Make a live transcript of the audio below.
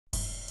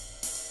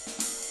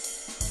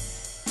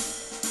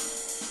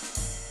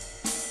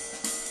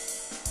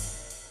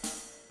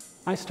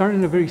I started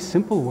in a very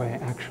simple way,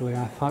 actually.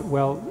 I thought,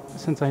 well,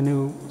 since I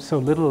knew so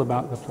little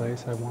about the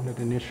place, I wanted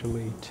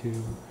initially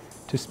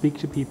to speak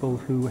to people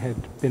who had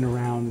been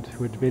around,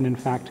 who had been, in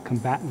fact,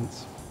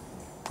 combatants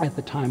at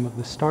the time of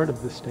the start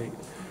of the state.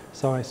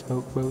 So I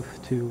spoke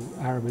both to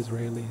Arab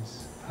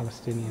Israelis,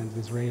 Palestinians,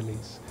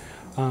 Israelis,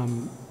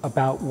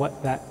 about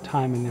what that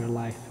time in their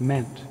life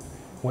meant,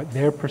 what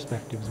their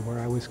perspectives were.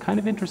 I was kind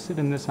of interested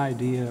in this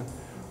idea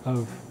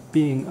of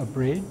being a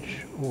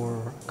bridge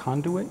or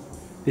conduit,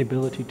 the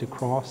ability to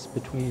cross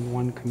between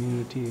one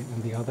community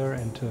and the other,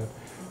 and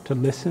to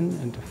listen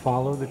and to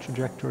follow the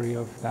trajectory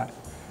of that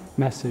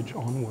message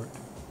onward.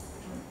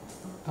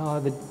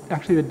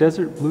 Actually, the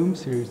Desert Bloom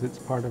series that's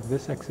part of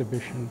this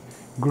exhibition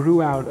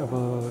grew out of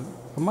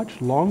a much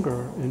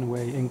longer, in a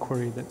way,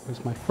 inquiry that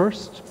was my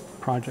first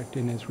project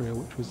in Israel,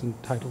 which was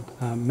entitled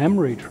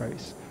Memory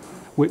Trace,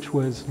 which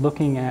was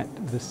looking at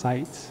the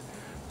sites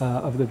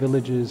of the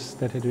villages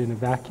that had been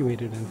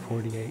evacuated in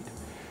 '48,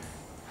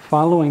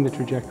 following the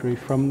trajectory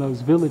from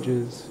those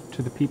villages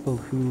to the people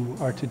who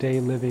are today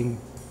living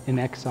in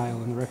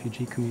exile in the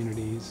refugee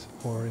communities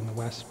or in the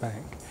West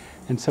Bank.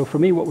 And so for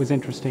me, what was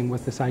interesting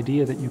was this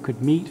idea that you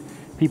could meet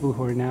people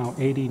who are now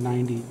 80,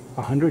 90,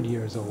 100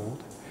 years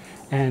old,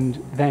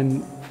 and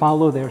then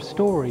follow their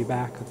story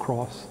back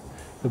across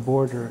the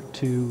border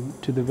to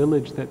the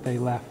village that they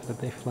left,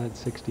 that they fled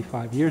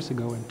 65 years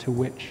ago, and to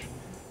which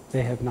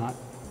they have not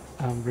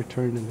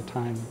returned in the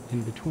time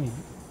in between.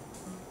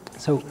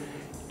 So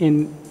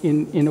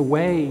in a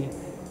way,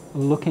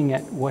 looking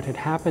at what had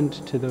happened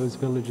to those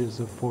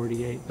villages of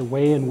 '48, the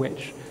way in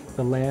which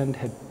the land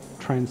had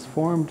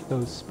transformed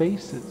those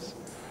spaces,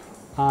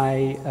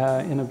 I,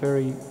 in a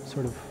very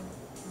sort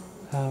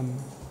of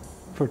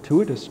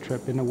fortuitous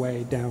trip, in a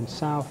way, down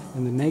south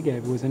in the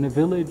Negev, was in a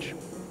village,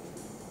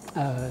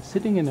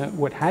 sitting in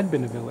what had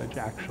been a village,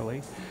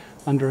 actually,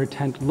 under a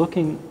tent,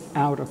 looking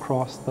out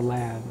across the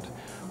land,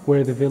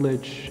 where the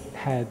village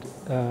had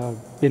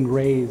been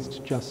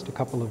raised just a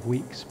couple of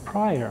weeks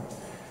prior.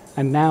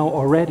 And now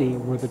already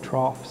were the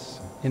troughs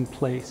in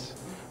place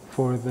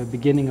for the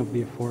beginning of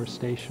the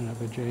afforestation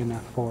of a JNF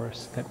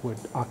forest that would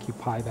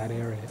occupy that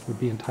area. It would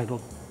be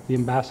entitled the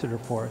Ambassador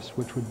Forest,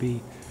 which would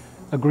be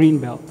a green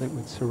belt that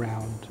would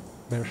surround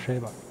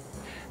Beersheba.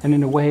 And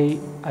in a way,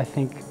 I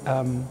think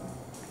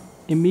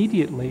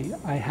immediately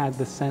I had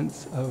the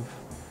sense of,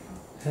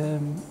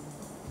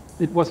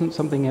 it wasn't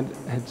something that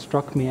had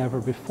struck me ever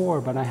before,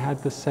 but I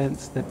had the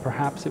sense that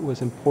perhaps it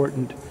was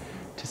important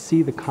to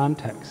see the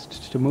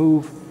context, to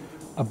move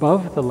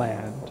above the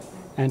land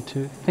and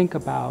to think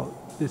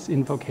about this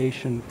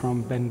invocation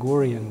from Ben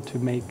Gurion to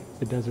make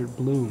the desert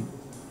bloom.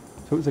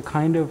 So it was a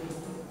kind of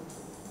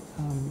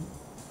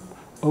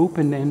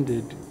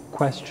open-ended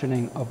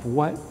questioning of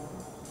what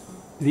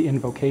the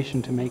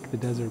invocation to make the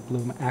desert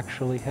bloom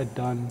actually had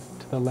done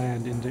to the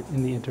land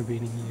in the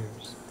intervening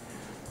years.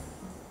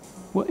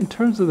 Well, in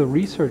terms of the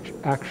research,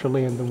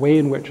 actually, and the way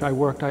in which I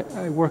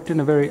worked in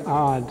a very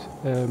odd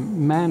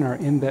manner,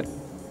 in that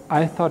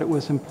I thought it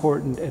was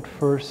important at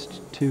first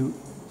to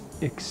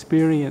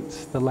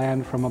experience the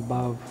land from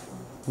above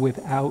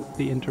without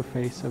the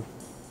interface of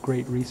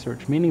great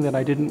research, meaning that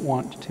I didn't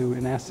want to,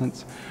 in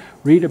essence,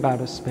 read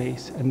about a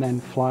space and then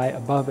fly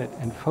above it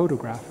and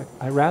photograph it.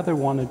 I rather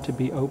wanted to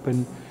be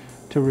open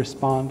to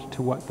respond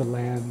to what the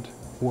land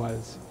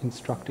was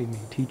instructing me,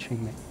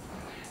 teaching me.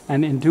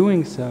 And in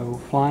doing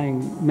so,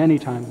 flying many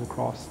times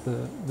across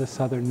the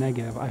southern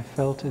Negev, I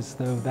felt as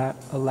though that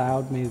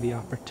allowed me the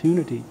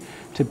opportunity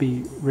to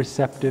be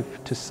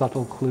receptive to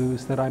subtle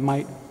clues that I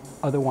might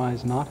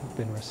otherwise not have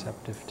been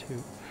receptive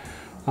to.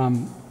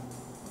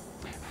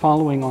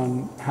 Following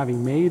on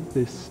having made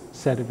this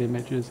set of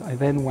images, I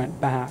then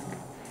went back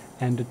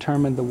and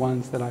determined the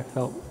ones that I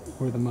felt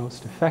were the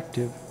most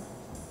effective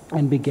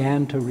and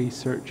began to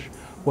research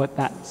what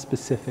that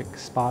specific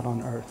spot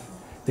on Earth,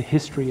 the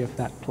history of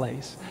that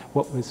place,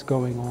 what was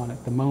going on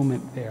at the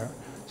moment there.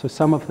 So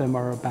some of them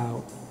are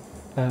about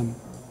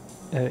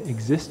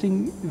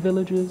existing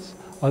villages,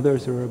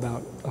 others are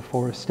about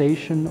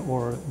afforestation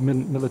or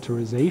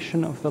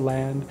militarization of the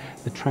land,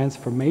 the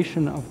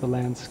transformation of the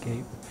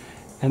landscape.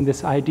 And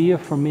this idea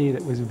for me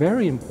that was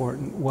very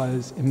important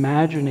was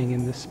imagining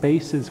in the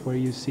spaces where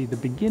you see the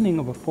beginning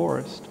of a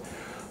forest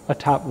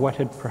atop what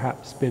had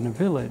perhaps been a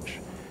village,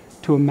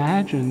 to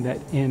imagine that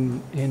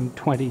in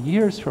 20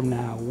 years from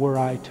now, were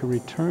I to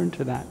return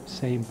to that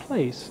same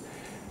place,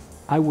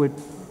 I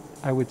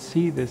would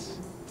see this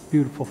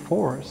beautiful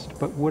forest,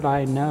 but would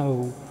I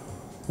know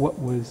what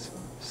was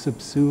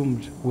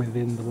subsumed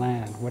within the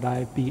land? Would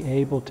I be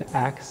able to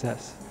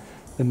access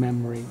the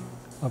memory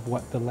of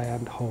what the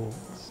land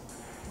holds?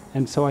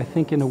 And so I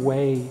think in a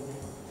way,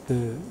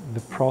 the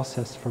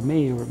process for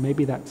me, or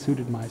maybe that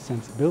suited my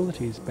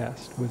sensibilities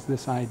best, was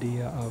this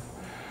idea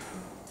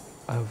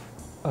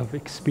of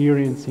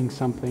experiencing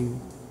something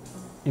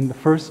in the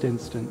first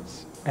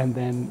instance and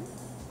then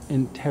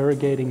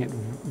interrogating it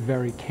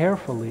very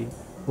carefully,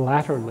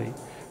 laterally,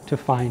 to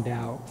find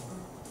out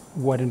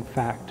what in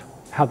fact,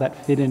 how that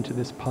fit into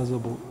this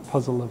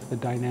puzzle of the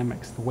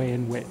dynamics, the way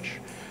in which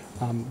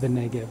the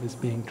Negev is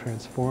being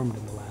transformed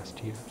in the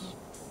last years.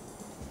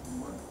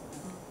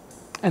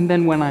 And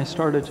then when I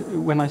started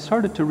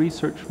to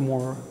research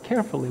more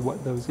carefully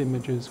what those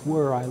images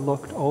were, I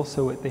looked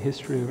also at the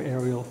history of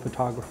aerial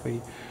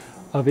photography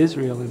of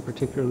Israel, and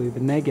particularly the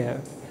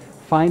Negev,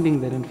 finding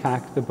that in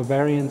fact the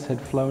Bavarians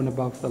had flown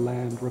above the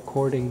land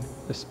recording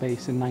the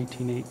space in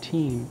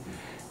 1918,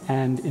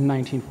 and in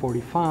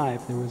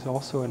 1945 there was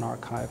also an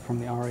archive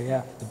from the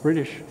RAF, the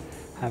British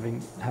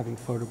having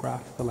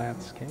photographed the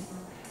landscape.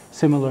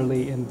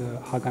 Similarly, in the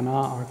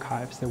Haganah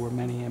archives, there were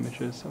many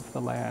images of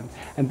the land.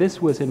 And this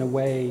was, in a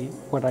way,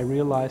 what I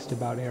realized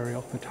about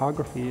aerial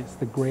photography is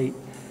the great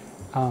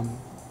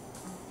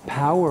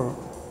power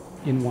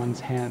in one's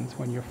hands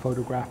when you're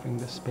photographing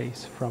the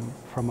space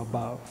from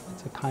above.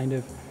 It's a kind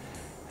of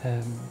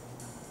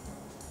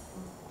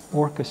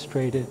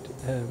orchestrated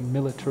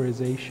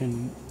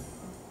militarization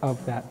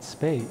of that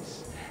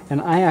space. And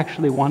I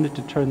actually wanted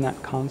to turn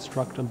that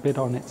construct a bit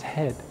on its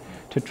head,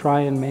 to try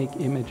and make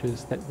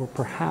images that were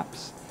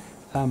perhaps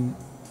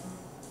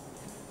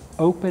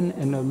open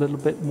and a little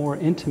bit more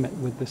intimate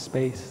with the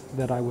space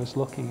that I was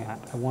looking at.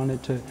 I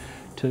wanted to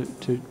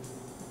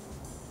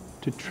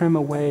trim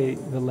away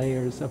the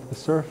layers of the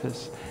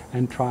surface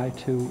and try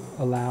to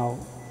allow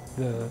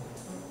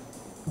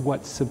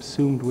what's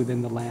subsumed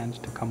within the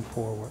land to come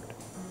forward.